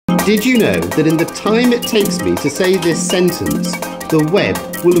Did you know that in the time it takes me to say this sentence, the web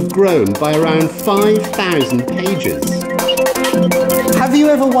will have grown by around 5,000 pages? Have you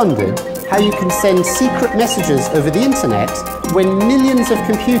ever wondered how you can send secret messages over the internet when millions of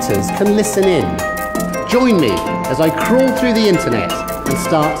computers can listen in? Join me as I crawl through the internet and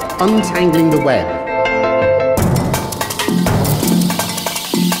start untangling the web.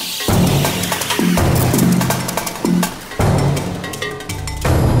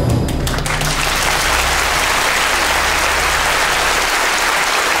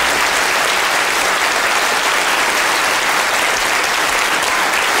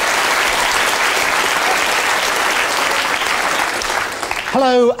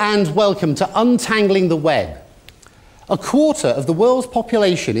 Hello and welcome to Untangling the Web. A quarter of the world's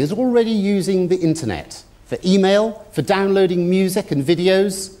population is already using the internet for email, for downloading music and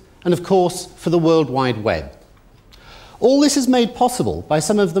videos, and of course for the World Wide Web. All this is made possible by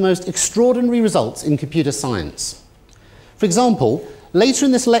some of the most extraordinary results in computer science. For example, later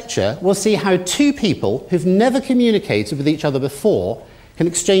in this lecture we'll see how two people who've never communicated with each other before can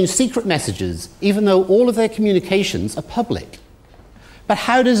exchange secret messages even though all of their communications are public. But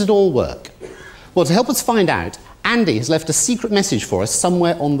how does it all work? Well, to help us find out, Andy has left a secret message for us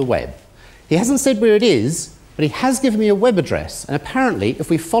somewhere on the web. He hasn't said where it is, but he has given me a web address, and apparently if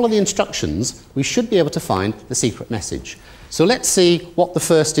we follow the instructions, we should be able to find the secret message. So let's see what the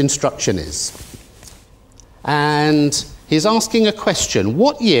first instruction is. And he's asking a question.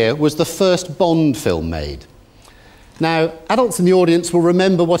 What year was the first Bond film made? Now, adults in the audience will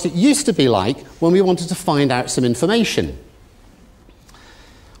remember what it used to be like when we wanted to find out some information.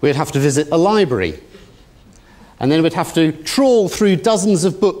 We'd have to visit a library, and then we'd have to trawl through dozens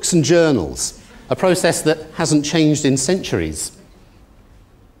of books and journals, a process that hasn't changed in centuries.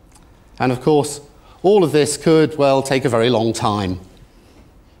 And of course, all of this could, well, take a very long time.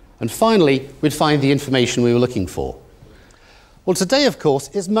 And finally, we'd find the information we were looking for. Well, today, of course,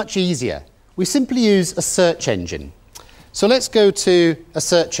 is much easier. We simply use a search engine. So let's go to a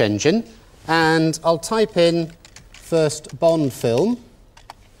search engine, and I'll type in first Bond film.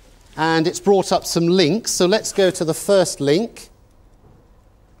 And it's brought up some links, so let's go to the first link.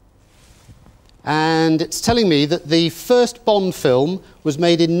 And it's telling me that the first Bond film was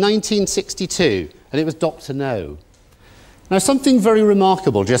made in 1962, and it was Dr. No. Now, something very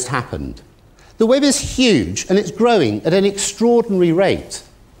remarkable just happened. The web is huge, and it's growing at an extraordinary rate.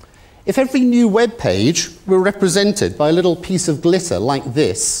 If every new web page were represented by a little piece of glitter like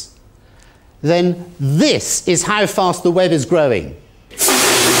this, then this is how fast the web is growing.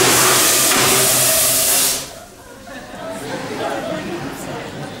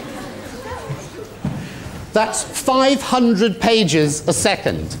 That's 500 pages a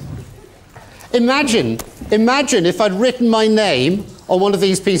second. Imagine if I'd written my name on one of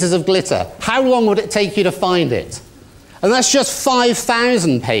these pieces of glitter. How long would it take you to find it? And that's just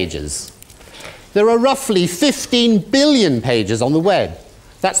 5,000 pages. There are roughly 15 billion pages on the web.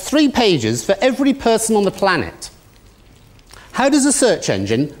 That's 3 pages for every person on the planet. How does a search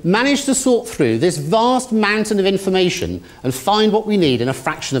engine manage to sort through this vast mountain of information and find what we need in a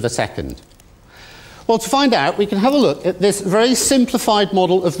fraction of a second? Well, to find out, we can have a look at this very simplified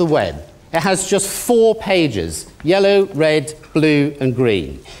model of the web. It has just 4 pages, yellow, red, blue, and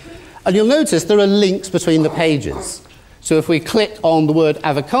green. And you'll notice there are links between the pages. So if we click on the word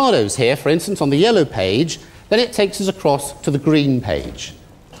avocados here, for instance, on the yellow page, then it takes us across to the green page.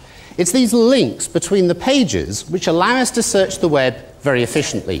 It's these links between the pages which allow us to search the web very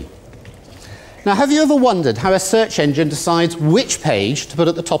efficiently. Now, have you ever wondered how a search engine decides which page to put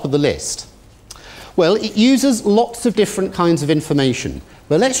at the top of the list? Well, it uses lots of different kinds of information,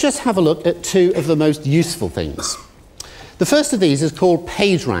 but let's just have a look at 2 of the most useful things. The first of these is called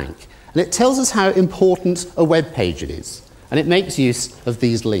PageRank, and it tells us how important a web page it is, and it makes use of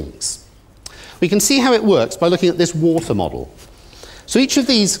these links. We can see how it works by looking at this water model. So each of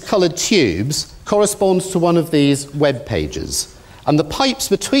these coloured tubes corresponds to one of these web pages, and the pipes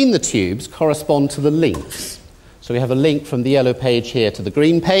between the tubes correspond to the links. So we have a link from the yellow page here to the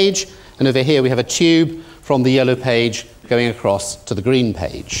green page, and over here we have a tube from the yellow page going across to the green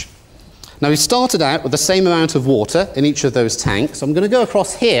page. Now, we started out with the same amount of water in each of those tanks. So I'm going to go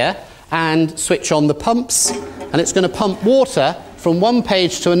across here and switch on the pumps, and it's going to pump water from one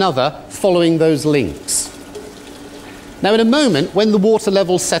page to another following those links. Now, in a moment, when the water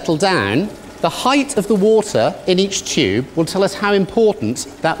levels settle down, the height of the water in each tube will tell us how important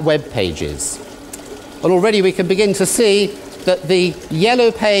that web page is. And already we can begin to see that the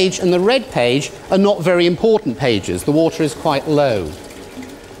yellow page and the red page are not very important pages. The water is quite low.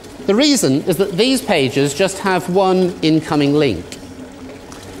 The reason is that these pages just have one incoming link.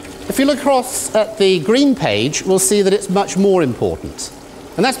 you look across at the green page, we'll see that it's much more important.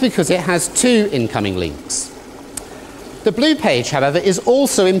 And that's because it has 2 incoming links. The blue page, however, is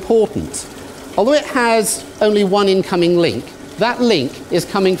also important. Although it has only 1 incoming link, that link is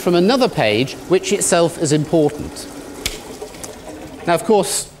coming from another page which itself is important. Now, of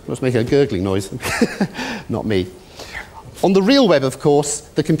course, I was making a gurgling noise, not me. On the real web, of course,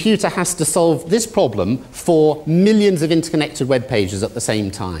 the computer has to solve this problem for millions of interconnected web pages at the same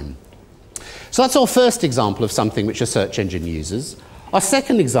time. So that's our first example of something which a search engine uses. Our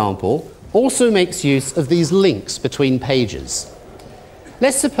second example also makes use of these links between pages.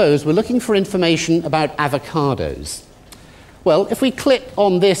 Let's suppose we're looking for information about avocados. Well, if we click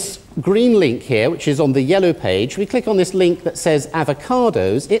on this green link here, which is on the yellow page, we click on this link that says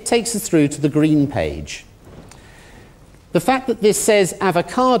avocados, it takes us through to the green page. The fact that this says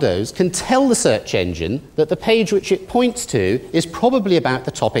avocados can tell the search engine that the page which it points to is probably about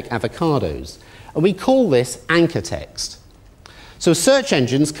the topic avocados. And we call this anchor text. So search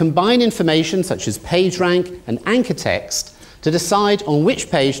engines combine information such as PageRank and anchor text to decide on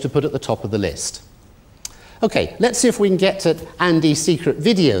which page to put at the top of the list. Okay, let's see if we can get to Andy's secret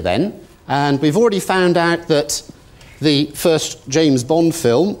video then. And we've already found out that the first James Bond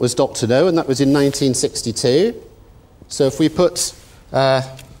film was Dr. No, and that was in 1962. So if we put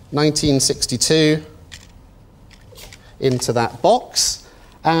 1962 into that box,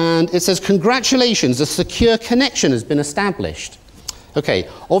 and it says, congratulations, a secure connection has been established. Okay,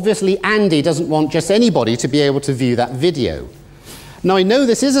 obviously Andy doesn't want just anybody to be able to view that video. Now I know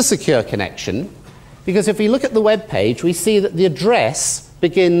this is a secure connection because if we look at the web page, we see that the address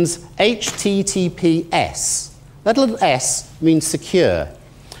begins HTTPS. That little S means secure.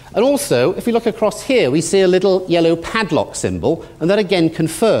 And also, if we look across here, we see a little yellow padlock symbol, and that again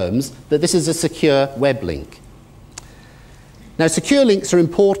confirms that this is a secure web link. Now, secure links are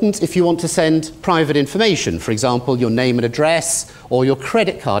important if you want to send private information, for example, your name and address or your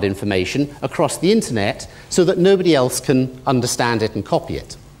credit card information across the internet so that nobody else can understand it and copy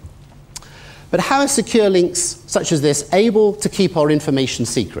it. But how are secure links such as this able to keep our information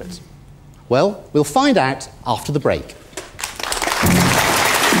secret? Well, we'll find out after the break.